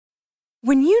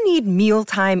When you need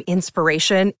mealtime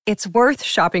inspiration, it's worth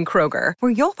shopping Kroger,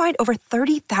 where you'll find over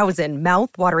 30,000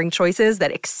 mouth-watering choices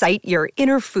that excite your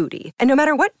inner foodie. And no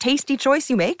matter what tasty choice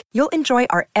you make, you'll enjoy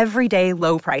our everyday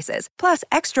low prices, plus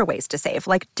extra ways to save,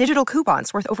 like digital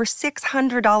coupons worth over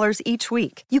 $600 each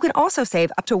week. You can also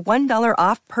save up to $1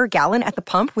 off per gallon at the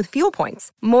pump with fuel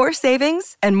points. More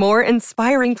savings and more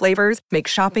inspiring flavors make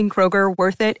shopping Kroger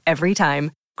worth it every time.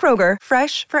 Kroger,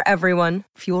 fresh for everyone.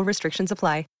 Fuel restrictions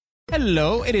apply.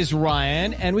 Hello, it is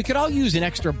Ryan, and we could all use an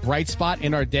extra bright spot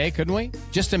in our day, couldn't we?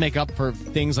 Just to make up for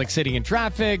things like sitting in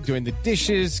traffic, doing the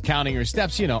dishes, counting your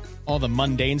steps, you know, all the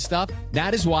mundane stuff.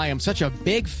 That is why I'm such a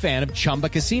big fan of Chumba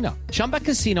Casino. Chumba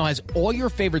Casino has all your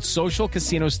favorite social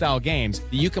casino-style games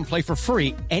that you can play for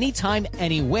free anytime,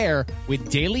 anywhere with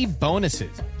daily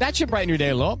bonuses. That should brighten your day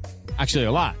a little. Actually,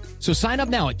 a lot. So sign up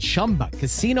now at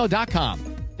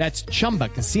ChumbaCasino.com. That's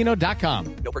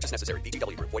ChumbaCasino.com. No purchase necessary.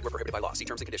 VGW Group. Void where prohibited by law. See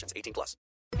terms and conditions. 18+.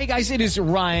 Hey guys, it is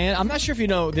Ryan. I'm not sure if you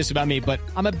know this about me, but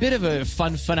I'm a bit of a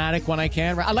fun fanatic when I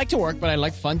can. I like to work, but I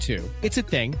like fun too. It's a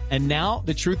thing. And now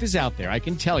the truth is out there. I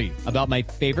can tell you about my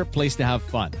favorite place to have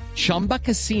fun. Chumba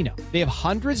Casino. They have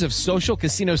hundreds of social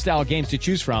casino style games to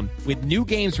choose from with new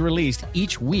games released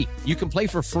each week. You can play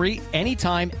for free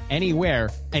anytime, anywhere.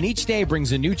 And each day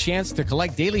brings a new chance to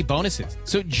collect daily bonuses.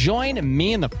 So join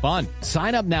me in the fun.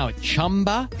 Sign up now at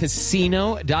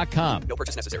ChumbaCasino.com. No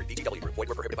purchase necessary. VGW Group. Void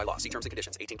where prohibited by law. See terms and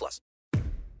conditions. 18+.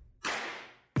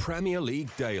 Premier League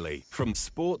Daily from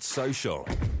Sports Social.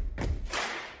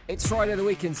 It's Friday, the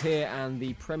weekend's here, and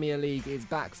the Premier League is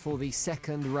back for the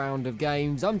second round of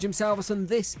games. I'm Jim Salverson.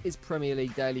 This is Premier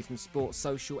League Daily from Sports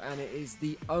Social, and it is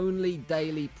the only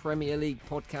daily Premier League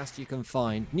podcast you can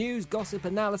find. News, gossip,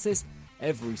 analysis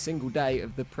every single day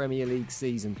of the Premier League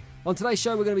season. On today's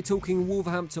show, we're going to be talking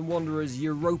Wolverhampton Wanderers'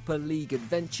 Europa League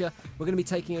adventure. We're going to be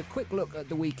taking a quick look at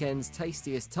the weekend's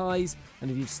tastiest ties. And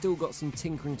if you've still got some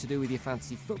tinkering to do with your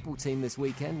fantasy football team this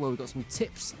weekend, well, we've got some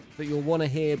tips that you'll want to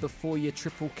hear before you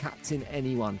triple captain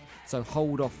anyone. So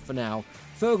hold off for now.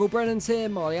 Fergal Brennan's here,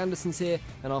 Marley Anderson's here,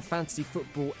 and our fantasy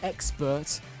football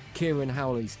expert, Kieran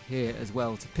Howley's here as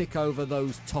well to pick over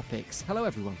those topics. Hello,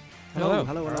 everyone. Hello.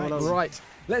 Right,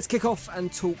 let's kick off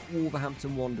and talk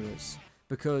Wolverhampton Wanderers,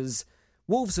 because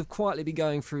Wolves have quietly been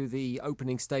going through the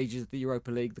opening stages of the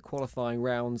Europa League, the qualifying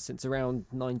rounds, since around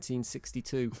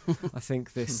 1962, I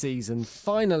think, this season.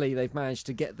 Finally, they've managed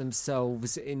to get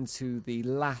themselves into the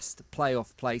last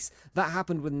playoff place. That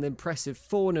happened with an impressive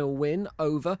 4-0 win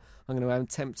over, I'm going to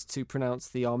attempt to pronounce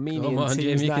the Armenian team's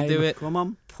Jim, you name. can do it. Come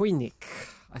on. Puynik,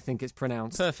 I think it's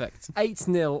pronounced. Perfect.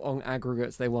 8-0 on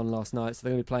aggregates they won last night, so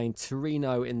they're going to be playing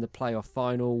Torino in the playoff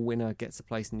final. Winner gets a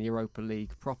place in the Europa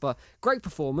League proper. Great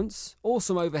performance,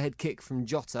 awesome overhead kick from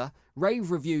Jota,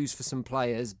 rave reviews for some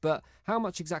players, but how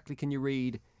much exactly can you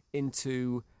read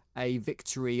into a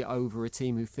victory over a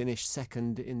team who finished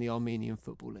second in the Armenian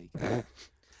Football League?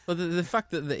 Well, the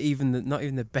fact that not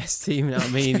even the best team in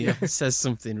Armenia says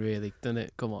something, really, doesn't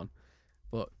it? Come on.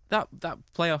 But that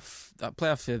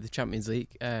playoff for the Champions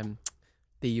League,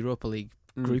 the Europa League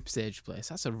group stage place,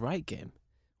 that's a right game.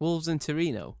 Wolves and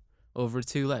Torino over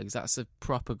 2 legs. That's a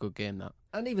proper good game, that.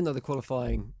 And even though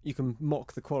you can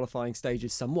mock the qualifying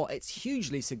stages somewhat, it's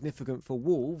hugely significant for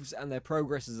Wolves and their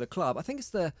progress as a club. I think it's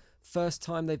the first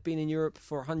time they've been in Europe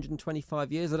for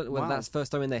 125 years. I don't know whether that's the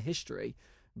first time in their history,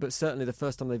 but certainly the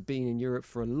first time they've been in Europe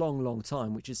for a long, long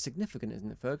time, which is significant,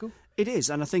 isn't it, Fergal? It is,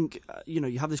 and I think,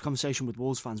 you have this conversation with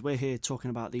Wolves fans. We're here talking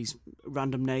about these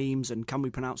random names and can we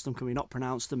pronounce them, can we not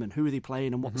pronounce them, and who are they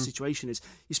playing and what the situation is.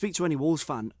 You speak to any Wolves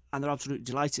fan and they're absolutely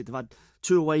delighted. They've had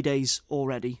 2 away days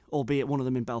already, albeit one of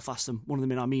them in Belfast and one of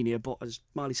them in Armenia, but as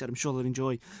Marley said, I'm sure they'll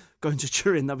enjoy going to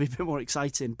Turin. That'll be a bit more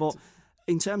exciting. But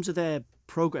in terms of their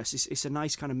progress, it's a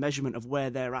nice kind of measurement of where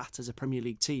they're at as a Premier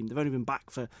League team. They've only been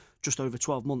back for just over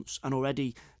 12 months and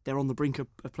already they're on the brink of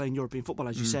playing European football,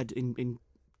 as you said, in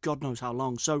God knows how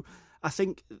long. So I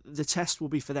think the test will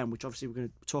be for them, which obviously we're going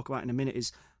to talk about in a minute,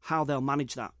 is how they'll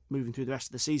manage that moving through the rest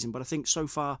of the season. But I think so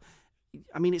far,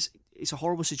 I mean, it's a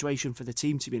horrible situation for the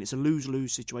team to be in. It's a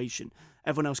lose-lose situation.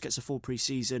 Everyone else gets a full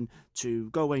pre-season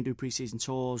to go away and do pre-season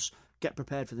tours, get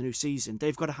prepared for the new season.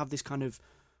 They've got to have this kind of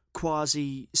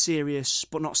quasi-serious,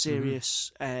 but not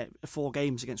serious, 4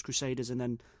 games against Crusaders, and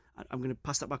then I'm going to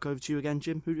pass that back over to you again,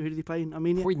 Jim. Who did they play in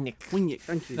Armenia? Puynik,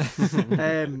 thank you.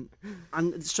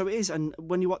 And so it is, and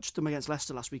when you watched them against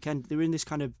Leicester last weekend, they were in this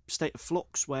kind of state of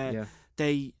flux where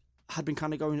they had been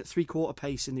kind of going at 3/4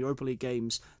 pace in the Europa League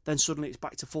games, then suddenly it's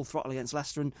back to full throttle against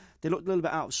Leicester, and they looked a little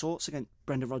bit out of sorts against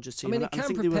Brendan Rodgers' team. I mean, and it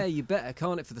can prepare you better,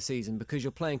 can't it, for the season, because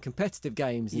you're playing competitive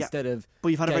games instead of but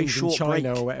you've had a very games short in China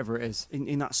break or whatever it is.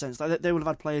 in that sense. Like, they will have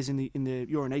had players in the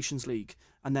Euro Nations League,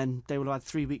 and then they will have had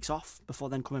 3 weeks off before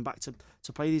then coming back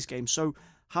to play these games. So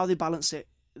how they balance it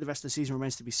the rest of the season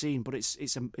remains to be seen, but it's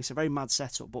a very mad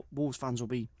setup. But Wolves fans will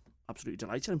be absolutely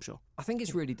delighted, I'm sure. I think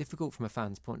it's really difficult from a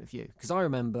fan's point of view, because I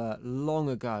remember long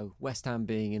ago West Ham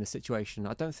being in a situation,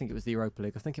 I don't think it was the Europa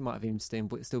League, I think it might have even still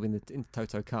been in the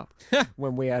Toto Cup,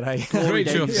 when we had a Great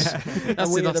trophy. Yeah.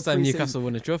 That's the last time Newcastle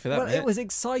won a trophy. Well, it was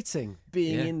exciting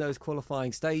being in those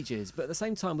qualifying stages, but at the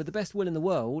same time, with the best will in the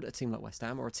world, a team like West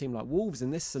Ham or a team like Wolves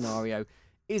in this scenario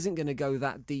isn't going to go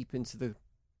that deep into the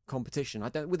competition.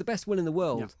 With the best will in the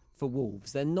world for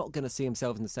Wolves, they're not going to see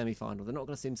themselves in the semi-final. They're not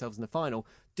going to see themselves in the final.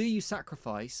 Do you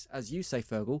sacrifice, as you say,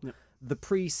 Fergal, the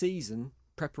pre-season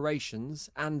preparations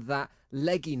and that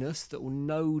legginess that will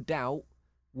no doubt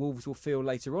Wolves will feel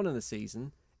later on in the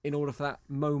season in order for that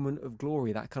moment of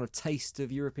glory, that kind of taste of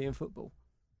European football?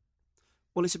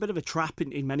 Well, it's a bit of a trap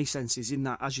in many senses, in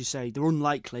that, as you say, they're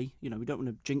unlikely, we don't want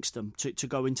to jinx them, to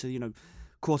go into,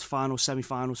 quarterfinals,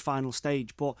 semi-finals, final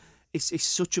stage, but it's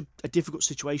such a difficult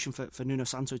situation for Nuno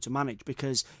Santo to manage,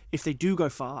 because if they do go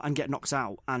far and get knocked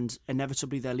out, and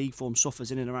inevitably their league form suffers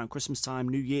in and around Christmas time,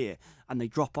 New Year, and they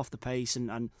drop off the pace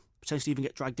and potentially even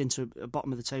get dragged into a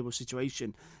bottom of the table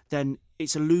situation, then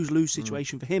it's a lose-lose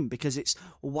situation for him, because it's,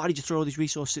 well, why did you throw all these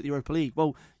resources at the Europa League?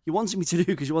 Well, you wanted me to do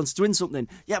because you wanted to win something.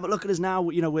 Yeah, but look at us now,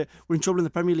 we're in trouble in the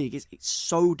Premier League. It's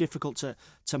so difficult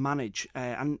to manage,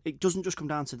 and it doesn't just come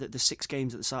down to the 6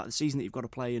 games at the start of the season that you've got to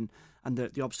play and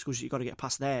the obstacles that you've got to get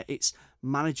past there. It's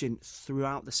managing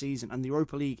throughout the season, and the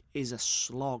Europa League is a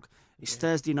slog. It's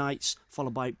Thursday nights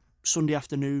followed by Sunday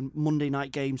afternoon, Monday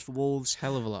night games for Wolves.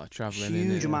 Hell of a lot of travelling.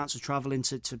 Huge amounts of travelling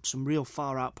to some real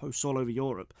far outposts all over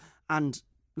Europe, and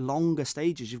longer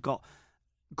stages. You've got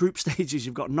group stages,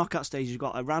 you've got knockout stages, you've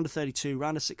got a round of 32,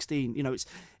 round of 16.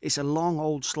 It's a long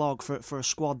old slog for a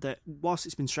squad that, whilst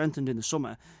it's been strengthened in the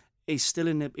summer, is still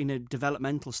in a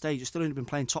developmental stage. It's still only been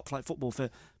playing top flight football for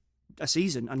a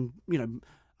season, and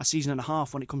a season and a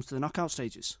half when it comes to the knockout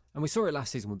stages. And we saw it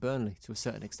last season with Burnley to a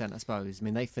certain extent, I suppose. I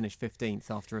mean, they finished 15th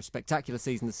after a spectacular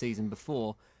season the season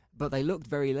before, but they looked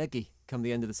very leggy come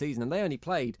the end of the season, and they only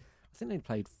played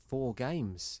 4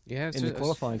 games in the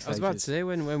qualifying stages. I was about to say,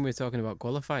 when we were talking about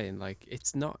qualifying,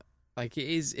 it's not like it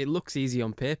is. It looks easy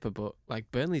on paper, but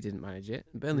Burnley didn't manage it.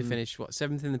 Burnley finished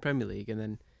 7th in the Premier League, and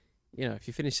then if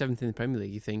you finish 7th in the Premier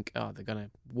League, you think, oh, they're gonna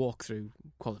walk through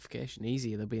qualification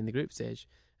easy. They'll be in the group stage.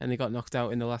 And they got knocked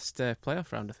out in the last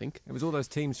playoff round, I think. It was all those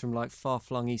teams from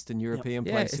far-flung Eastern European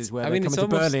places where they're coming to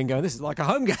Burnley and going, this is like a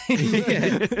home game.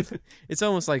 It's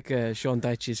almost like Sean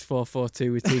Dyche's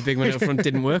 4-4-2 with 2 big men up front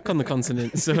didn't work on the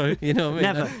continent. So, you know what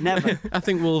I mean? Never. I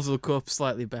think Wolves will cope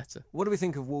slightly better. What do we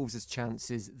think of Wolves'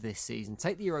 chances this season?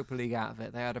 Take the Europa League out of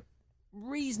it. They had a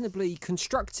reasonably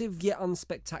constructive yet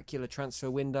unspectacular transfer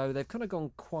window. They've kind of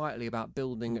gone quietly about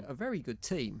building a very good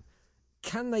team.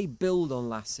 Can they build on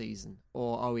last season,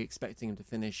 or are we expecting them to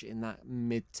finish in that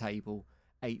mid-table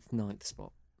 8th, 9th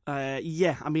spot?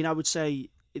 Yeah, I mean, I would say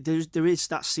there is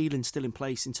that ceiling still in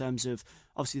place in terms of,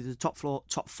 obviously, the top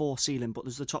 4 ceiling, but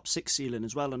there's the top 6 ceiling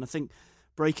as well. And I think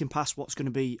breaking past what's going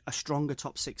to be a stronger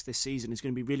top 6 this season is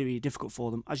going to be really, really difficult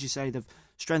for them. As you say, they've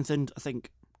strengthened. I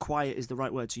think quiet is the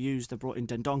right word to use. They brought in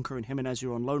Dendoncker and Jimenez, who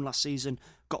were on loan last season,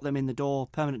 got them in the door,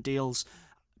 permanent deals,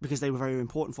 because they were very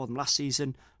important for them last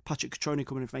season. Patrick Cutrone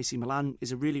coming in from AC Milan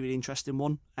is a really, really interesting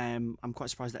one. I'm quite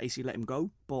surprised that AC let him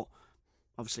go, but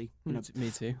obviously,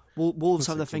 me too. Wolves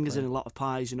have their fingers in a lot of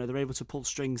pies. They're able to pull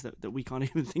strings that we can't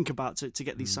even think about to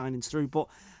get these signings through. But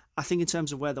I think in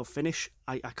terms of where they'll finish,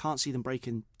 I can't see them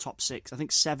breaking top 6. I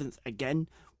think 7th again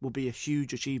will be a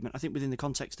huge achievement. I think within the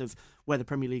context of where the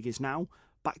Premier League is now,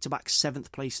 back-to-back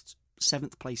 7th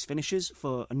place finishes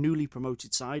for a newly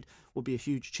promoted side will be a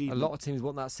huge achievement. A lot of teams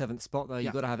want that 7th spot though.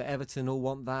 You've got to have Everton will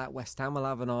want that, West Ham will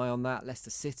have an eye on that,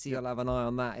 Leicester City will have an eye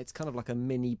on that. It's kind of like a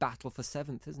mini battle for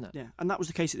 7th, isn't it? Yeah, and that was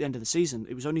the case at the end of the season.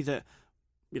 It was only that,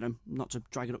 not to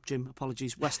drag it up, Jim,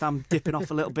 apologies, West Ham dipping off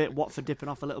a little bit, Watford dipping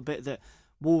off a little bit, that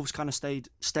Wolves kind of stayed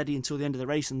steady until the end of the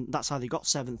race, and that's how they got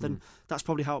 7th, and that's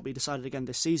probably how it'll be decided again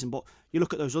this season. But you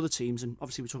look at those other teams, and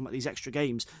obviously we're talking about these extra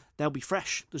games, they'll be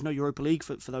fresh. There's no Europa League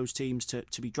for those teams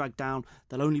to be dragged down.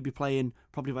 They'll only be playing,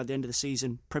 probably by the end of the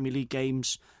season, Premier League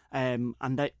games, and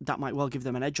that might well give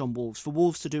them an edge on Wolves. For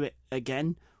Wolves to do it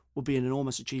again would be an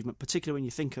enormous achievement, particularly when you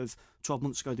think of 12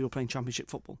 months ago they were playing Championship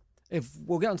football. If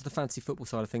we'll get onto the fantasy football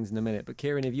side of things in a minute, but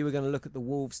Kieran, if you were going to look at the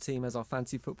Wolves team as our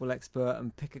fantasy football expert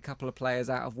and pick a couple of players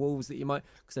out of Wolves that you might,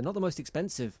 because they're not the most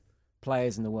expensive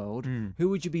players in the world, who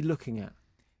would you be looking at?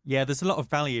 Yeah, there's a lot of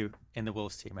value in the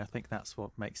Wolves team. I think that's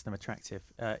what makes them attractive,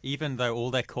 even though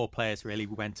all their core players really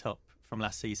went up from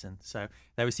last season. So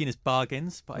they were seen as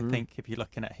bargains, but I think if you're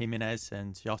looking at Jimenez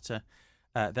and Jota,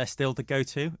 they're still the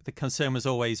go-to. The concern was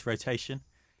always rotation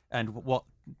and what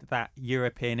that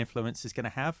European influence is going to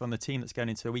have on the team that's going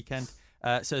into the weekend.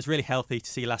 So it's really healthy to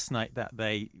see last night that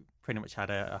they pretty much had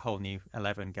a whole new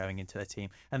 11 going into their team,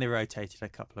 and they rotated a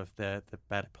couple of the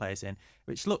better players in,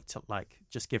 which looked like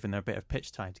just giving them a bit of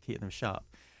pitch time to keep them sharp.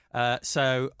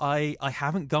 So I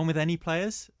haven't gone with any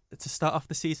players to start off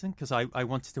the season because I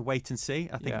wanted to wait and see.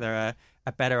 I think there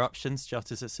are better options.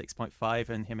 Jota's at 6.5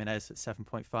 and Jimenez at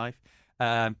 7.5.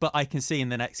 But I can see in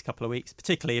the next couple of weeks,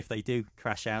 particularly if they do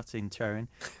crash out in Turin,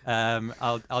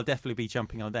 I'll definitely be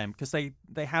jumping on them because they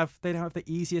don't have the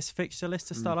easiest fixture list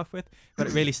to start off with, but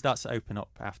it really starts to open up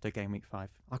after game week 5.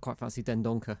 I quite fancy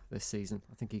Dendoncker this season.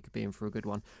 I think he could be in for a good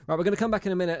one. Right, we're going to come back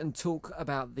in a minute and talk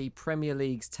about the Premier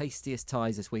League's tastiest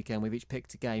ties this weekend. We've each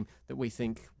picked a game that we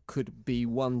think could be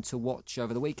one to watch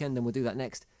over the weekend, and we'll do that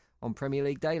next on Premier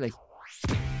League Daily.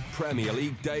 Premier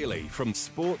League Daily from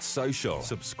Sports Social.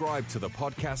 Subscribe to the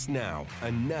podcast now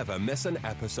and never miss an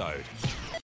episode.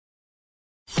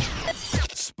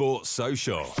 Sports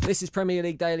Social. This is Premier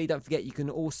League Daily. Don't forget you can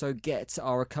also get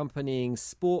our accompanying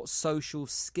Sports Social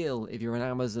skill if you're an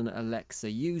Amazon Alexa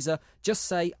user. Just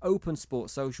say Open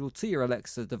Sports Social to your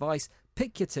Alexa device,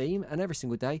 pick your team, and every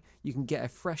single day you can get a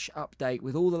fresh update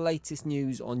with all the latest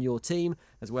news on your team,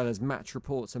 as well as match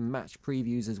reports and match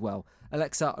previews as well.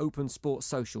 Alexa, open Sports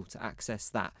Social to access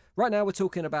that. Right now we're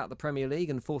talking about the Premier League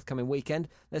and the forthcoming weekend.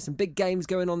 There's some big games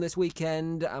going on this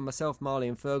weekend, and myself, Marley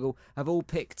and Fergal have all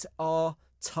picked our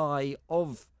tie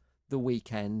of the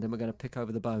weekend, and we're going to pick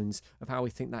over the bones of how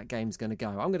we think that game's going to go.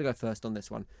 I'm going to go first on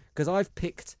this one because I've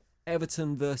picked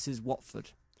Everton versus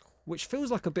Watford, which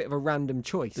feels like a bit of a random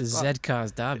choice. The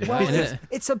Z-Cars derby, well, isn't it?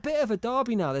 It's a bit of a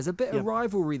derby now. There's a bit of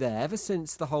rivalry there ever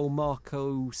since the whole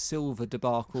Marco Silva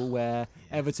debacle where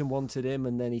Everton wanted him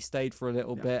and then he stayed for a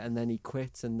little bit and then he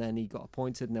quit and then he got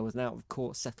appointed and there was an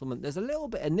out-of-court settlement. There's a little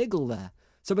bit of niggle there.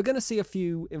 So we're going to see a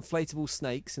few inflatable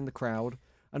snakes in the crowd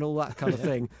and all that kind of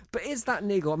thing. But is that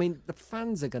niggle? I mean, the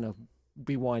fans are going to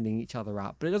be winding each other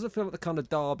up, but it doesn't feel like the kind of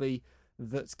derby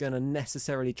that's going to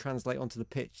necessarily translate onto the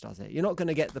pitch, does it? You're not going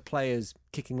to get the players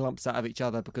kicking lumps out of each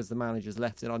other because the manager's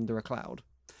left it under a cloud.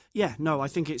 Yeah, no, I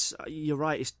think you're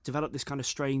right. It's developed this kind of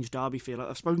strange derby feel.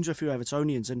 I've spoken to a few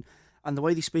Evertonians and the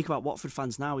way they speak about Watford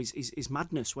fans now is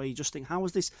madness, where you just think, how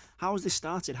has this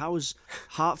started? How has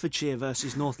Hertfordshire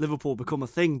versus North Liverpool become a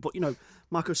thing? But, you know,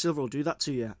 Marco Silva will do that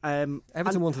to you.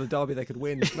 Everton wanted a derby they could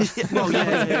win. I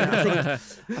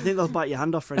think they'll bite your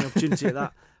hand off for any opportunity at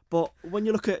that. But when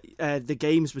you look at the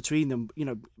games between them, you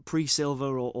know, pre-Silva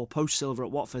or post-Silva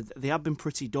at Watford, they have been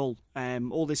pretty dull.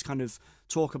 All this kind of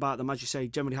talk about them, as you say,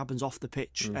 generally happens off the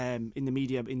pitch, in the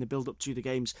media, in the build-up to the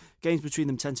games. Games between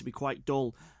them tend to be quite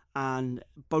dull. And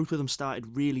both of them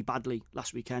started really badly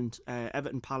last weekend.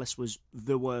 Everton Palace was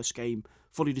the worst game,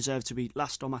 fully deserved to be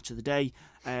last on match of the day.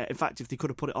 In fact, if they could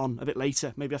have put it on a bit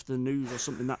later, maybe after the news or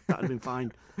something, that would have been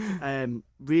fine.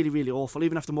 Really, really awful.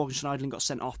 Even after Morgan Schneiderlin got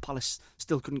sent off, Palace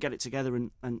still couldn't get it together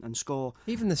and score.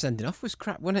 Even the sending off was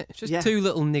crap, wasn't it? Just two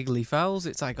little niggly fouls.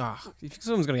 It's like, if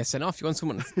someone's going to get sent off, you want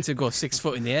someone to go 6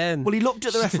 foot in the air. Well, he looked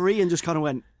at the referee and just kind of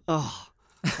went, all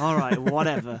right,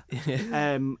 whatever.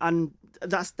 And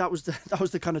that was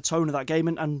the kind of tone of that game.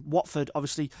 And Watford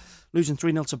obviously losing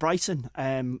 3-0 to Brighton.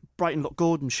 Brighton looked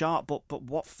good and sharp, but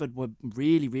Watford were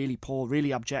really, really poor,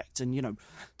 really abject. And, you know,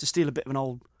 to steal a bit of an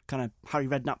old kind of Harry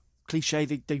Redknapp cliche,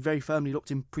 they very firmly looked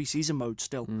in pre-season mode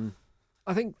still.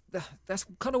 I think that's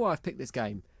kind of why I've picked this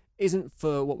game. Isn't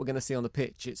for what we're going to see on the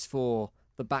pitch, it's for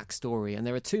the backstory. And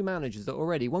there are two managers that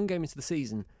already, one game into the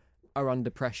season, are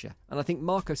under pressure. And I think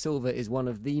Marco Silva is one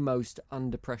of the most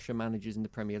under pressure managers in the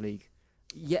Premier League.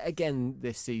 Yet again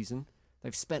this season,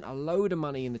 they've spent a load of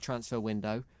money in the transfer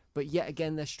window, but yet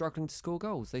again they're struggling to score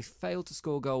goals. They failed to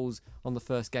score goals on the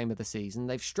first game of the season.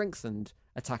 They've strengthened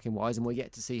attacking wise, and we're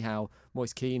yet to see how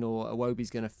Moise Kean or Iwobi's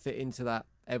going to fit into that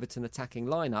Everton attacking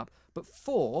lineup. But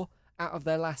 4 out of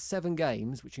their last 7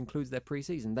 games, which includes their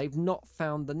pre-season, they've not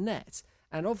found the net.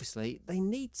 And obviously they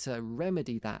need to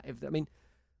remedy that.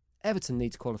 Everton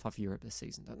need to qualify for Europe this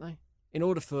season, don't they? In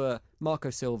order for Marco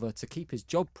Silva to keep his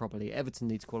job properly, Everton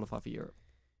need to qualify for Europe.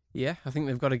 Yeah, I think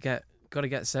they've got to get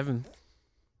 7th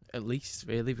at least,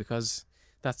 really, because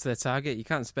that's their target. You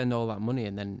can't spend all that money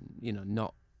and then, you know,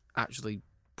 not actually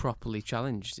properly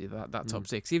challenge that top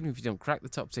six. Even if you don't crack the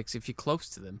top six, if you're close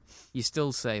to them, you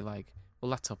still say like, well,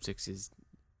 that top six is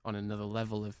on another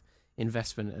level of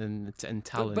investment and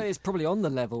talent. But it's probably on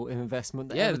the level of investment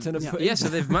that Everton have put in. So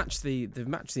they've matched the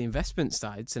investment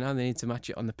side, so now they need to match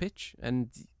it on the pitch.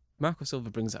 And Marco Silva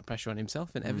brings that pressure on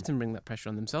himself, and Everton bring that pressure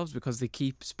on themselves because they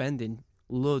keep spending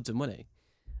loads of money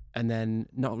and then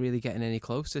not really getting any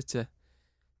closer to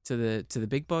the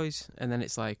big boys. And then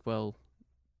it's like, well,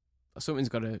 something's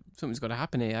got to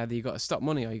happen here. Either you got to stop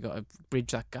money or you got to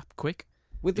bridge that gap quick.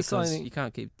 With the signing, you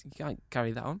can't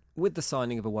carry that on. With the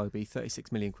signing of Iwobi,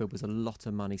 36 million quid was a lot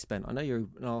of money spent. I know you're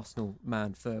an Arsenal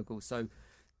man, Fergal. So,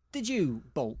 did you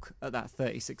balk at that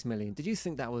 36 million? Did you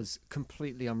think that was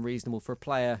completely unreasonable for a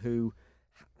player who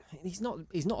he's not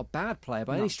a bad player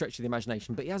by any stretch of the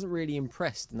imagination, but he hasn't really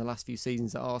impressed in the last few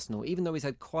seasons at Arsenal, even though he's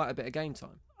had quite a bit of game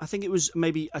time? I think it was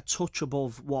maybe a touch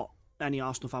above what any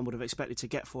Arsenal fan would have expected to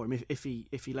get for him if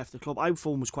he left the club. I, for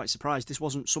one, was quite surprised. This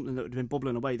wasn't something that would have been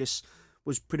bubbling away. This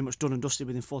was pretty much done and dusted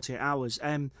within 48 hours.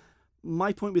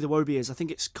 My point with Iwobi is I think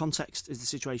it's context is the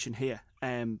situation here.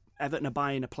 Everton are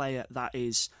buying a player that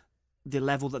is the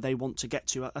level that they want to get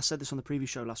to. I said this on the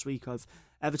previous show last week of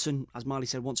Everton, as Marley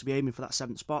said, want to be aiming for that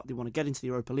 7th spot. They want to get into the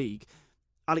Europa League.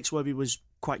 Alex Iwobi was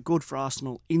quite good for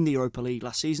Arsenal in the Europa League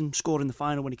last season, scored in the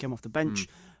final when he came off the bench.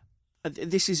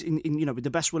 This is, with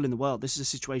the best will in the world, this is a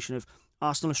situation of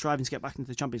Arsenal are striving to get back into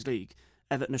the Champions League.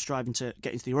 Everton are striving to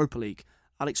get into the Europa League.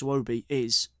 Alex Iwobi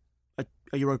is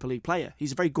a Europa League player.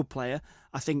 He's a very good player.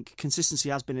 I think consistency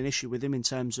has been an issue with him in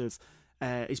terms of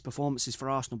his performances for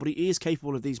Arsenal, but he is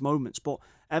capable of these moments. But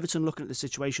Everton looking at the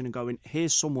situation and going,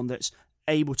 here's someone that's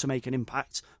able to make an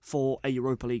impact for a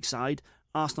Europa League side.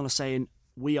 Arsenal are saying,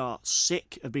 we are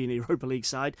sick of being a Europa League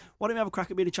side. Why don't we have a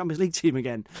crack at being a Champions League team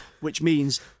again? Which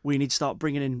means we need to start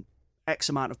bringing in X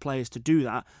amount of players to do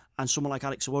that, and someone like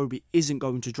Alex Iwobi isn't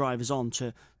going to drive us on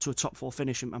to a top 4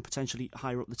 finish and potentially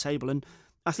higher up the table. And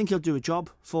I think he'll do a job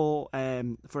for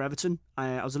Everton.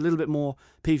 I was a little bit more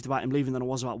peeved about him leaving than I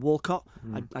was about Walcott.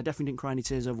 I definitely didn't cry any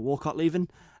tears over Walcott leaving.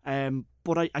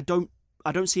 But I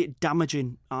don't see it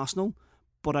damaging Arsenal,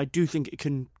 but I do think it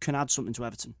can add something to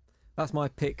Everton. That's my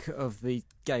pick of the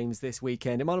games this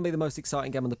weekend. It might not be the most exciting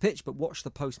game on the pitch, but watch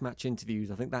the post-match interviews.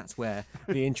 I think that's where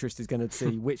the interest is going to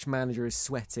see which manager is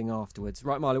sweating afterwards.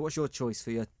 Right, Marley, what's your choice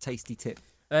for your tasty tip?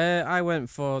 I went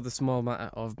for the small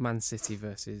matter of Man City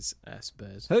versus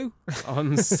Spurs. Who?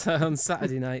 on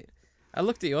Saturday night. I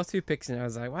looked at your 2 picks and I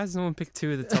was like, why does no one pick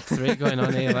 2 of the top 3 going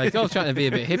on here? Like, all trying to be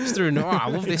a bit hipster and, I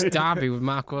love this derby with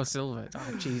Marco Silva.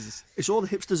 Oh, Jesus. It's all the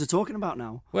hipsters are talking about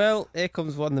now. Well, here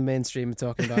comes one the mainstream are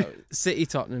talking about. City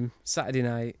Tottenham, Saturday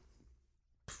night.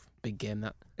 Big game,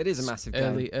 that. It is a massive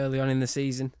game. Early on in the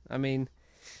season. I mean,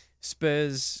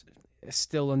 Spurs are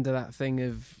still under that thing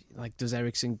of, like, does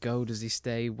Eriksen go? Does he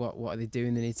stay? What are they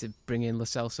doing? They need to bring in Lo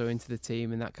Celso into the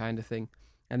team and that kind of thing.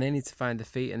 And they need to find the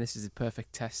feet, and this is a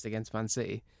perfect test against Man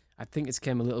City. I think it's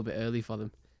came a little bit early for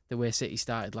them. The way City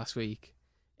started last week,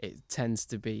 it tends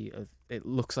to be, it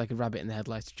looks like a rabbit in the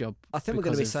headlights job. I think we're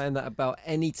going to be saying that about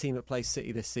any team that plays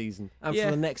City this season. And for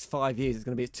the next 5 years, it's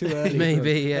going to be too early.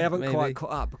 Maybe, They haven't quite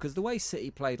caught up, because the way City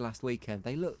played last weekend,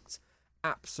 they looked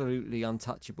absolutely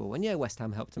untouchable. And West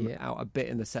Ham helped them out a bit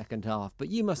in the second half. But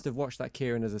you must have watched that,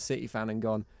 Kieran, as a City fan and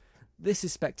gone, this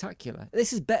is spectacular.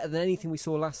 This is better than anything we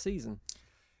saw last season.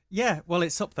 Yeah, well,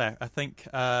 it's up there. I think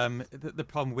the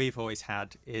problem we've always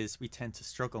had is we tend to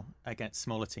struggle against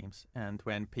smaller teams. And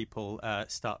when people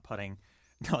start putting,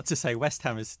 not to say West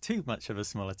Ham is too much of a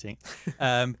smaller team,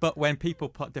 but when people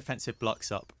put defensive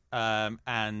blocks up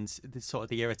and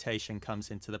the irritation comes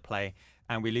into the play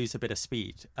and we lose a bit of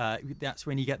speed, that's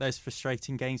when you get those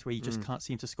frustrating games where you just can't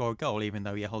seem to score a goal, even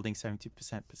though you're holding 70%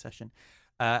 possession.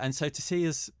 And so to see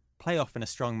us play off in a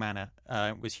strong manner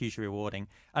was hugely rewarding.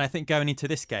 And I think going into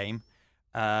this game,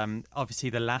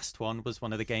 obviously the last one was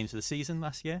one of the games of the season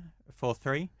last year,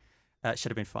 4-3. It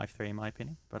should have been 5-3 in my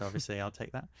opinion, but obviously I'll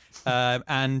take that.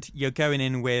 And you're going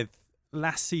in with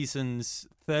last season's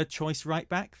 3rd choice right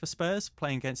back for Spurs,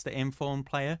 playing against the informed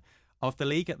player of the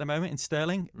league at the moment in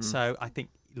Sterling. So I think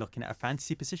looking at a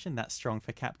fantasy position, that's strong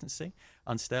for captaincy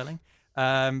on Sterling.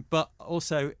 But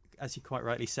also, as you quite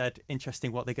rightly said,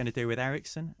 interesting what they're going to do with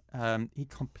Eriksen. He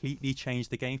completely changed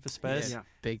the game for Spurs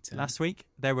big time. Last week.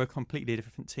 They were a completely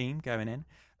different team going in.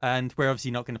 And we're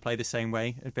obviously not going to play the same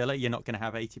way at Villa. You're not going to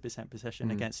have 80% possession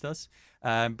against us.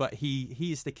 But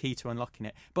he is the key to unlocking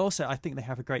it. But also, I think they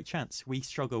have a great chance. We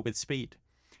struggle with speed.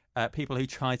 People who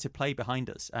try to play behind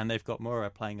us, and they've got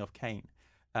Moura playing off Kane.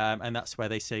 And that's where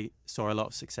they saw a lot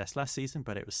of success last season,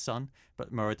 but it was Son.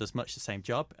 But Moura does much the same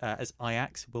job, as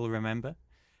Ajax will remember.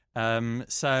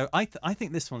 So I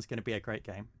think this one's going to be a great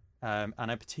game, and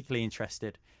I'm particularly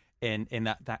interested in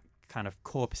that kind of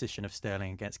core position of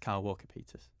Sterling against Kyle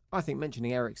Walker-Peters. I think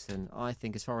mentioning Eriksen, I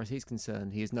think as far as he's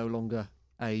concerned, he is no longer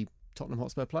a Tottenham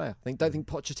Hotspur player. Don't think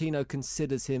Pochettino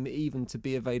considers him even to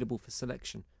be available for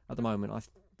selection at the moment.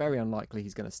 Very unlikely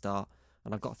he's going to start,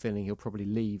 and I've got a feeling he'll probably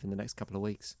leave in the next couple of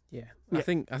weeks. Yeah. I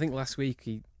think last week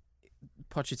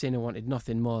Pochettino wanted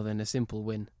nothing more than a simple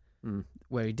win,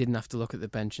 where he didn't have to look at the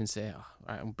bench and say, "Oh,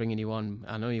 right, I'm bringing you on.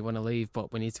 I know you want to leave,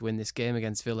 but we need to win this game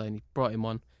against Villa." And he brought him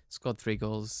on, scored 3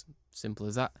 goals. Simple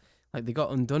as that. Like, they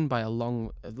got undone by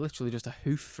literally just a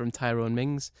hoof from Tyrone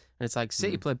Mings, and it's like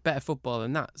City played better football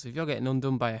than that. So if you're getting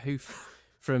undone by a hoof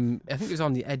from, I think it was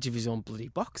on the edge of his own bloody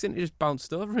box, and it just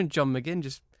bounced over, and John McGinn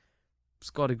just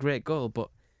scored a great goal. But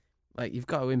like, you've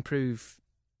got to improve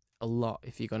a lot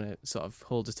if you're going to sort of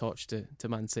hold a torch to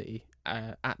Man City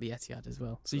at the Etihad as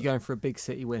well. So you're going for a big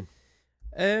City win?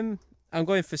 I'm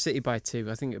going for City by 2.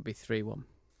 I think it'll be 3-1.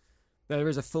 There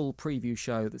is a full preview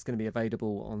show that's going to be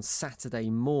available on Saturday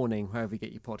morning, wherever you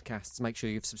get your podcasts. Make sure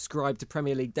you've subscribed to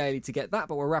Premier League Daily to get that,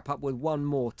 but we'll wrap up with one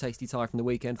more tasty tie from the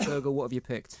weekend. Fergal, what have you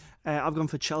picked? I've gone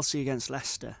for Chelsea against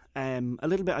Leicester. A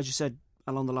little bit, as you said,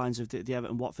 along the lines of the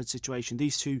Everton-Watford situation.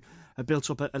 These two have built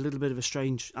up a little bit of a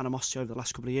strange animosity over the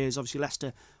last couple of years. Obviously,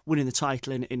 Leicester winning the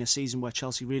title in a season where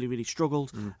Chelsea really, really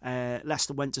struggled.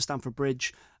 Leicester went to Stamford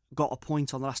Bridge, got a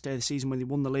point on the last day of the season when they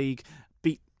won the league,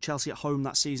 beat Chelsea at home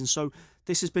that season. So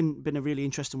this has been a really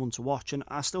interesting one to watch, and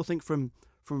I still think from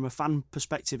a fan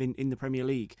perspective in the Premier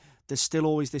League, there's still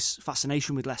always this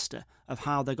fascination with Leicester of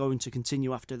how they're going to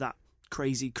continue after that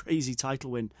crazy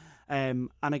title win. And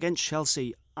against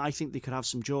Chelsea, I think they could have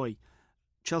some joy.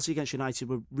 Chelsea against United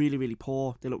were really, really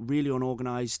poor. They looked really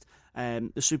unorganised.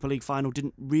 The Super League final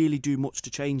didn't really do much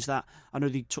to change that. I know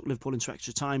they took Liverpool into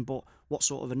extra time, but what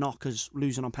sort of a knock is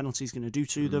losing on penalties going to do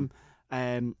to them?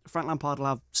 Frank Lampard will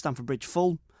have Stamford Bridge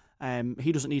full.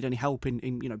 He doesn't need any help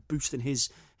in boosting his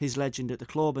legend at the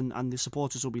club, and the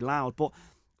supporters will be loud. But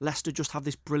Leicester just have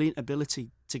this brilliant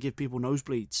ability to give people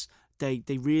nosebleeds.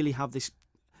 They really have this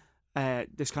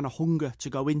kind of hunger to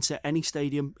go into any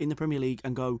stadium in the Premier League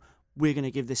and go, we're going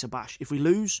to give this a bash. If we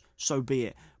lose, so be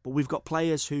it. But we've got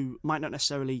players who might not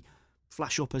necessarily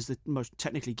flash up as the most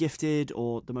technically gifted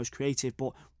or the most creative,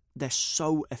 but they're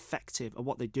so effective at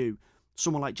what they do.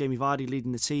 Someone like Jamie Vardy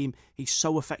leading the team, he's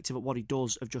so effective at what he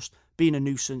does, of just being a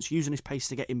nuisance, using his pace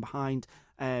to get in behind.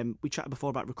 We chatted before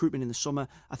about recruitment in the summer.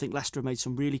 I think Leicester have made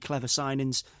some really clever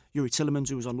signings. Yuri Tillemans,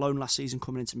 who was on loan last season,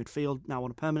 coming into midfield, now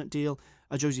on a permanent deal.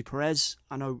 Josie Perez,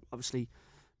 I know, obviously,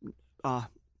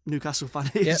 Newcastle fan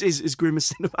is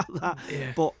grimacing about that.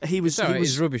 Yeah. But he was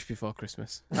rubbish before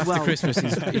Christmas. After Christmas,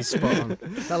 he's spot on.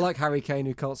 They're like Harry Kane,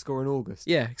 who can't score in August.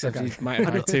 Yeah, except he might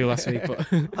have had 2 last week.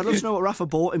 But I'd love to know what Rafa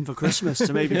bought him for Christmas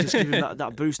to maybe just give him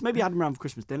that boost. Maybe had him around for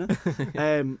Christmas dinner.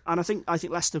 And I think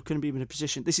Leicester can be in a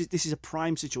position. This is a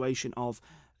prime situation of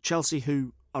Chelsea,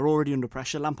 who are already under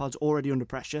pressure. Lampard's already under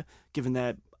pressure, given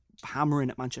their hammering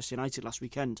at Manchester United last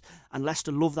weekend, and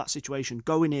Leicester love that situation,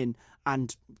 going in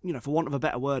and, for want of a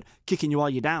better word, kicking you while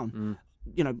you're down.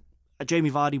 A Jamie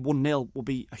Vardy 1-0 will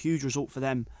be a huge result for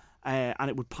them, and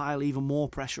it would pile even more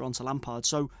pressure onto Lampard.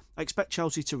 So I expect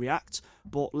Chelsea to react,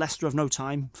 but Leicester have no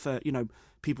time for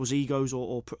people's egos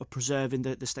or preserving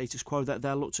the status quo. That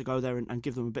they'll look to go there and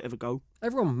give them a bit of a go.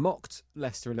 Everyone mocked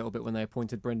Leicester a little bit when they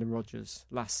appointed Brendan Rodgers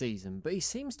last season, but he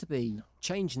seems to be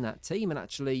changing that team and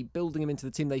actually building them into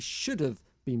the team they should have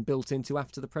been built into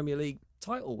after the Premier League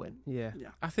title win. Yeah.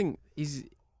 I think he's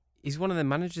one of the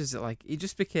managers that, like, he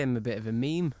just became a bit of a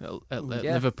meme at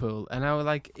Liverpool, and I was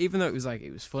like, even though it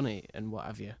was funny and what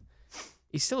have you,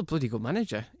 he's still a bloody good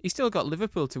manager. He still got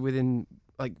Liverpool to within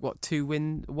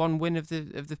one win of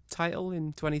the title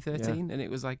in 2013, and it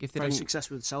was like, if they very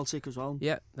successful with Celtic as well.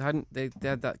 Yeah, they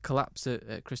had that collapse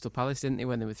at Crystal Palace, didn't they,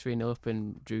 when they were 3-0 up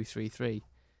and drew 3-3.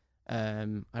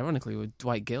 Ironically,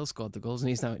 Dwight Gale scored the goals, and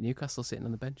he's now at Newcastle sitting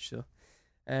on the bench. So,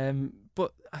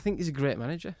 but I think he's a great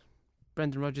manager,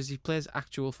 Brendan Rodgers. He plays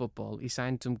actual football. He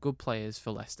signed some good players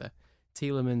for Leicester.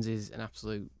 Tielemans is an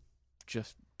absolute,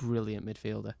 just brilliant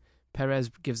midfielder. Perez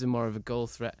gives him more of a goal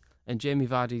threat, and Jamie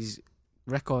Vardy's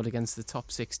record against the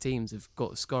top 6 teams of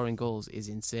scoring goals is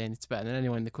insane. It's better than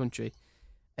anyone in the country.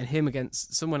 And him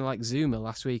against someone like Zuma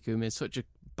last week, who made such a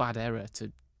bad error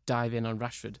to dive in on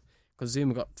Rashford, because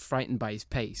Zuma got frightened by his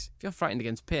pace. If you're frightened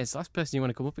against pace, the last person you want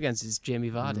to come up against is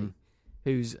Jamie Vardy,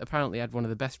 who's apparently had one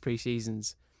of the best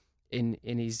pre-seasons in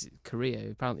his career.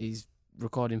 Apparently he's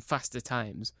recording faster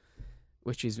times.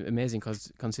 which is amazing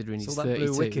considering he's So that 32.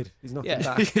 blue wicked, he's knocking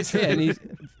Yeah, back. yeah, and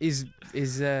he's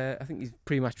I think his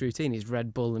pre-match routine is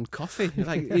Red Bull and coffee.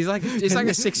 He's like a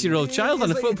 6-year-old child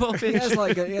on a football pitch.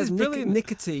 He has brilliant.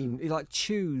 nicotine. He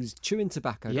chews chewing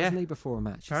tobacco, doesn't he, before a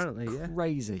match? Apparently, It's yeah.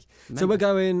 crazy. So Mental. we're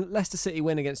going Leicester City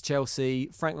win against Chelsea.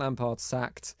 Frank Lampard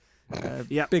sacked.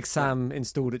 Big Sam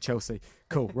installed at Chelsea.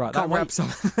 Cool. Right, that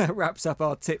wraps up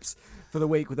our tips for the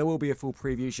week. There will be a full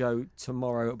preview show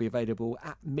tomorrow. It'll be available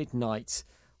at midnight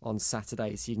on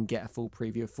Saturday, so you can get a full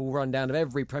preview, a full rundown of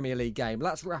every Premier League game.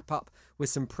 Let's wrap up with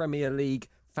some Premier League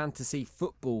fantasy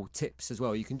football tips as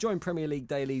well. You can join Premier League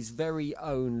Daily's very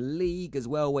own league as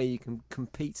well, where you can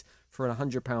compete for a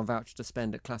 £100 voucher to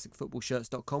spend at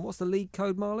classicfootballshirts.com. What's the league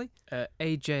code, Marley?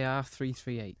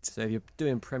 AJR338. So if you're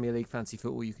doing Premier League fantasy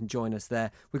football, you can join us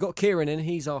there. We've got Kieran in.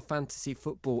 He's our fantasy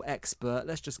football expert.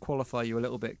 Let's just qualify you a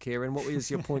little bit, Kieran. What was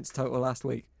your points total last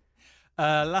week?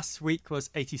 Last week was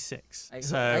 86.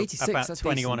 So 86, about that's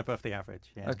 21 decent. above the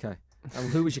average. Yeah. Okay. And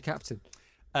who was your captain?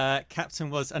 Captain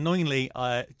was, annoyingly,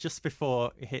 just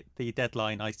before it hit the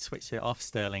deadline, I switched it off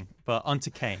Sterling, but onto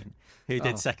Kane, who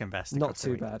did second best. Not across the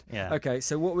too week. bad. Yeah. Okay,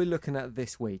 so what we're looking at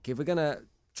this week, if we're going to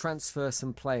transfer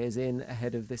some players in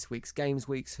ahead of this week's games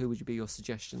weeks, who would be your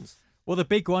suggestions? Well, the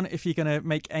big one, if you're going to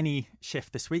make any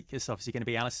shift this week, is obviously going to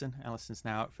be Alisson. Alisson's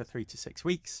now out for 3 to 6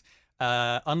 weeks.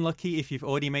 Unlucky if you've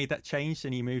already made that change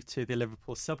and you moved to the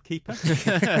Liverpool sub-keeper.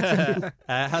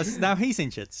 Now he's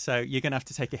injured, so you're going to have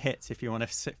to take a hit if you want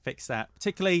to fix that.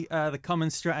 Particularly, the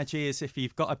common strategy is if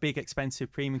you've got a big,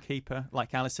 expensive premium keeper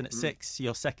like Alisson at 6,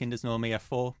 your second is normally a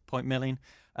 4-point million.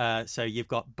 So you've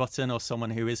got Button or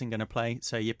someone who isn't going to play,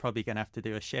 so you're probably going to have to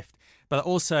do a shift. But it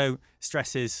also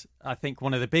stresses, I think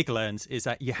one of the big learns is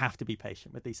that you have to be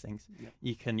patient with these things. Yep.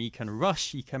 You can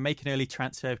rush, you can make an early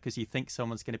transfer because you think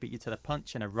someone's going to beat you to the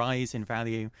punch and a rise in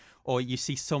value, or you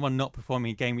see someone not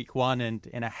performing in game week 1 and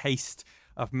in a haste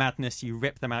of madness you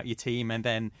rip them out your team, and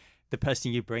then the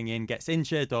person you bring in gets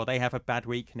injured or they have a bad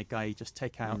week and a guy you just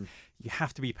take out. You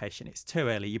have to be patient. It's too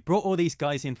early. You brought all these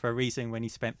guys in for a reason when you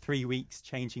spent 3 weeks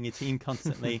changing your team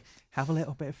constantly. Have a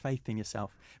little bit of faith in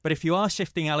yourself. But if you are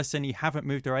shifting Alisson, you haven't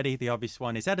moved already, the obvious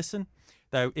one is Ederson.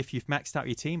 Though if you've maxed out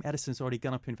your team, Ederson's already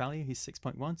gone up in value. He's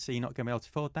 6.1, so you're not going to be able to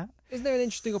afford that. Isn't there an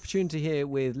interesting opportunity here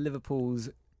with Liverpool's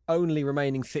only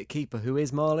remaining fit keeper, who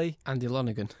is Marley? Andy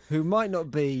Lonergan. Who might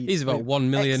not be... He's about 1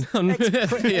 million.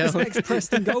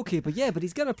 Ex-Preston goalkeeper, yeah, but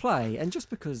he's going to play. And just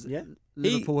because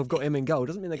Liverpool have got him in goal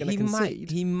doesn't mean they're going to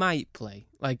concede. He might play.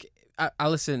 Like,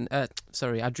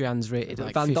 Adrian's rated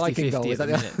like Van Dijk in 50-50 goal, at the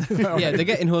minute. Yeah, they're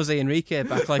getting Jose Enrique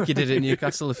back like he did at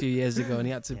Newcastle a few years ago, and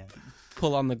he had to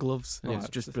pull on the gloves. And it was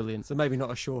just brilliant. So maybe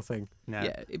not a sure thing. No.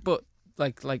 Yeah, but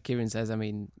like Kieran says, I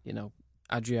mean,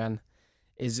 Adrian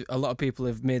is, a lot of people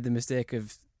have made the mistake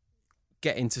of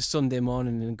getting to Sunday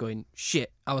morning and going,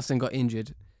 shit, Alisson got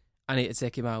injured, I need to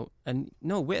take him out. And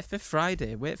no, wait for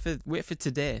Friday, wait for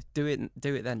today, do it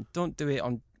then. Don't do it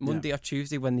on Monday or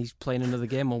Tuesday when he's playing another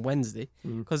game on Wednesday,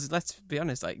 because let's be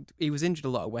honest, like, he was injured a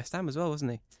lot at West Ham as well,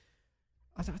 wasn't he?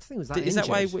 I don't think it was that Is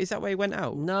that why he went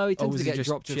out? No, he tended to get just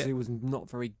dropped because he was not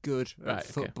very good at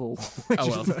football. Oh,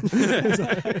 well.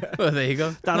 Well, there you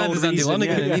go. There's Andy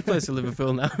Lonergan, and he plays for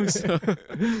Liverpool now.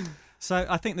 So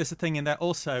I think there's a thing in there.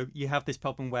 Also, you have this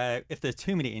problem where if there's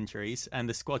too many injuries and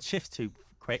the squad shifts too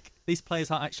quick, these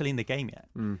players aren't actually in the game yet.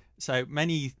 So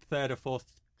many third or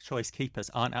fourth choice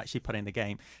keepers aren't actually put in the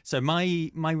game. So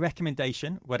my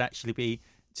recommendation would actually be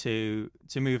to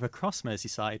move across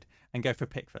Merseyside and go for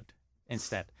Pickford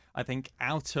instead. I think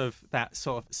out of that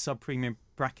sort of sub-premium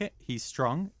bracket, he's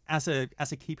strong. As a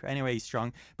keeper anyway, he's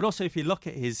strong. But also if you look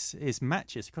at his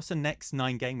matches across the next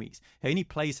 9 game weeks, he only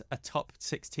plays a top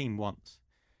 6 team once.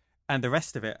 And the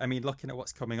rest of it, I mean, looking at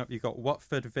what's coming up, you've got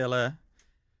Watford, Villa,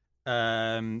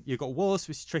 you've got Wolves,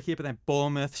 which is tricky, but then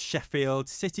Bournemouth, Sheffield,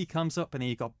 City comes up, and then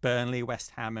you've got Burnley,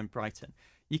 West Ham and Brighton.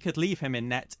 You could leave him in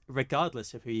net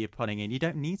regardless of who you're putting in. You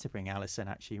don't need to bring Alisson,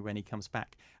 actually, when he comes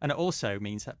back. And it also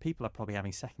means that people are probably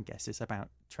having second guesses about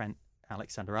Trent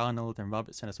Alexander-Arnold and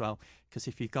Robertson as well, because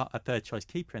if you've got a third choice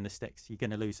keeper in the sticks, you're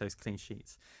going to lose those clean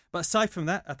sheets. But aside from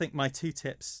that, I think my 2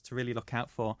 tips to really look out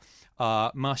for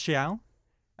are Martial.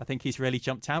 I think he's really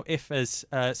jumped out. If, as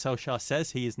Solskjaer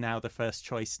says, he is now the first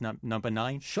choice number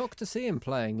 9. Shocked to see him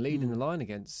playing, leading the line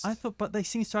against... I thought, but they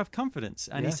seem to have confidence.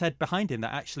 And he said behind him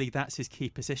that actually that's his key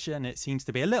position. It seems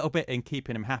to be a little bit in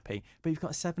keeping him happy. But you've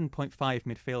got a 7.5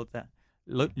 midfielder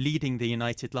leading the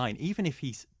United line. Even if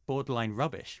he's borderline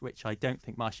rubbish, which I don't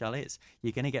think Martial is,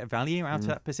 you're going to get value out of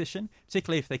that position,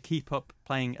 particularly if they keep up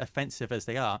playing offensive as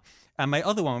they are. And my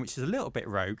other one, which is a little bit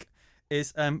rogue,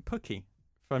 is Pukki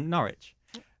from Norwich.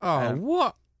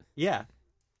 What? Yeah.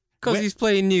 Because he's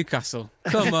playing Newcastle.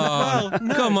 Come on.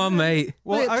 Come on, mate.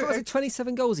 Well, was it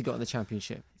 27 goals he got in the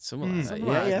Championship? Something like that.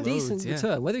 Yeah, Loads, decent yeah.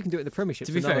 return. Whether he can do it in the Premiership.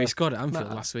 To be fair, he scored at Anfield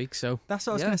last week, so... That's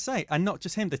what I was going to say. And not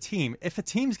just him, the team. If a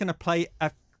team's going to play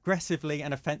aggressively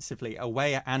and offensively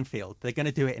away at Anfield, they're going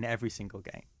to do it in every single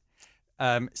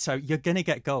game. So you're going to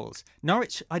get goals.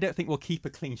 Norwich, I don't think, will keep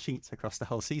a clean sheet across the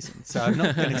whole season. So I'm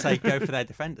not going to say go for their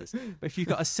defenders. But if you've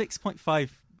got a 6.5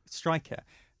 striker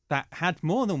that had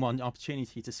more than one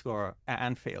opportunity to score at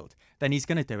Anfield, then he's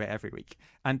going to do it every week.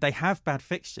 And they have bad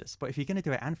fixtures. But if you're going to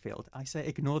do it at Anfield, I say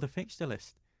ignore the fixture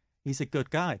list. He's a good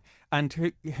guy. And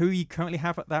who you currently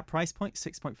have at that price point,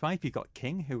 6.5, you've got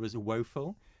King, who was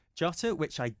woeful. Jota,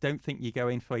 which I don't think you go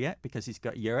in for yet because he's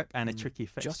got Europe and a tricky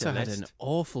fixture Jota list. had an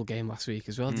awful game last week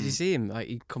as well. Did you see him? Like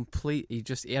he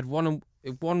had one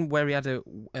where he had a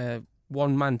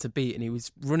one man to beat and he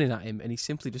was running at him and he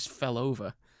simply just fell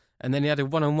over. And then he had a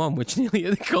one-on-one which nearly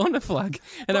hit the corner flag.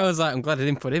 And I was like, I'm glad I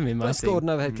didn't put him in my team. Scored an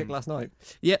overhead kick last night.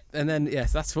 Yep, and then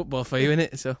yes, that's football for you, isn't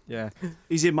it? So yeah,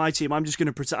 he's in my team. I'm just going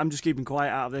to pretend. I'm just keeping quiet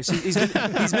out of this. He's been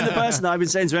the person that I've been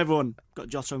saying to everyone. Got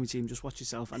Jota on my team. Just watch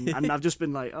yourself. And I've just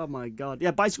been like, oh my god, yeah,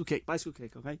 bicycle kick.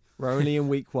 Okay. We're only in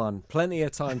week 1. Plenty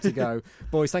of time to go,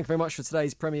 boys. Thank you very much for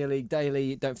today's Premier League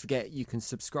Daily. Don't forget you can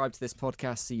subscribe to this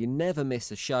podcast so you never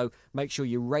miss a show. Make sure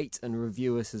you rate and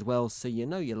review us as well, so you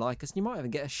know you like us. And you might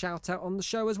even get a shout out on the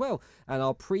show as well. And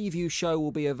our preview show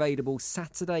will be available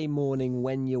Saturday morning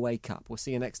when you wake up. We'll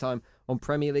see you next time on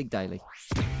Premier League Daily.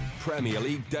 Premier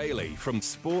League Daily from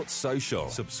Sports Social.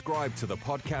 Subscribe to the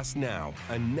podcast now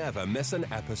and never miss an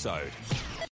episode.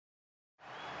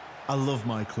 I love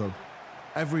my club.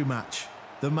 Every match,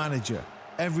 the manager,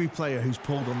 every player who's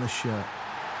pulled on the shirt.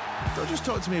 Don't just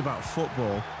talk to me about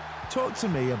football. Talk to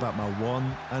me about my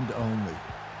one and only.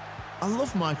 I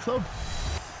love my club,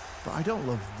 but I don't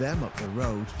love them up the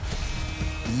road.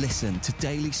 Listen to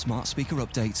daily smart speaker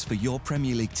updates for your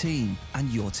Premier League team and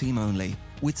your team only.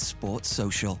 With Sports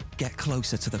Social, get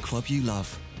closer to the club you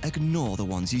love. Ignore the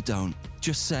ones you don't.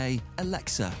 Just say,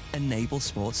 Alexa, enable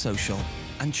Sports Social,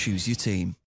 and choose your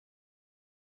team.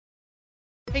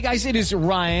 Hey guys, it is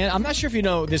Ryan. I'm not sure if you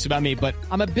know this about me, but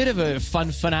I'm a bit of a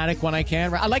fun fanatic when I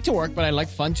can. I like to work, but I like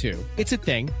fun too. It's a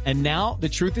thing. And now the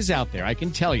truth is out there. I can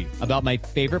tell you about my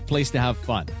favorite place to have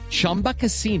fun. Chumba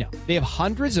Casino. They have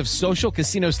hundreds of social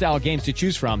casino style games to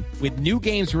choose from with new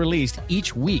games released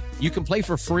each week. You can play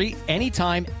for free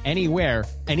anytime, anywhere.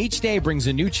 And each day brings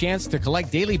a new chance to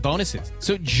collect daily bonuses.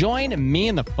 So join me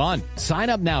in the fun. Sign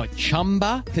up now at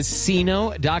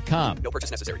ChumbaCasino.com. No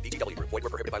purchase necessary. VGW. Void where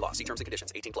prohibited by law. See terms and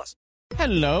conditions. 18+.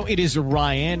 Hello, it is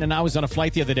Ryan, and I was on a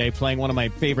flight the other day playing one of my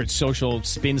favorite social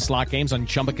spin slot games on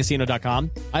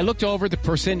ChumbaCasino.com. I looked over at the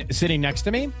person sitting next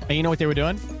to me, and you know what they were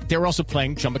doing? They were also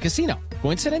playing Chumba Casino.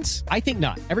 Coincidence? I think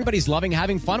not. Everybody's loving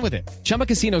having fun with it. Chumba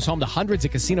Casino is home to hundreds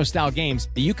of casino-style games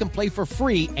that you can play for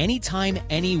free anytime,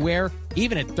 anywhere,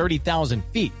 even at 30,000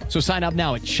 feet. So sign up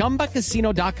now at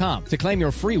ChumbaCasino.com to claim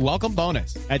your free welcome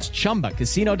bonus. That's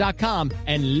ChumbaCasino.com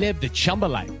and live the Chumba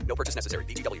life. No purchase necessary.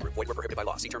 VGW. Void where prohibited by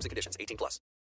law. See terms and conditions. 18+.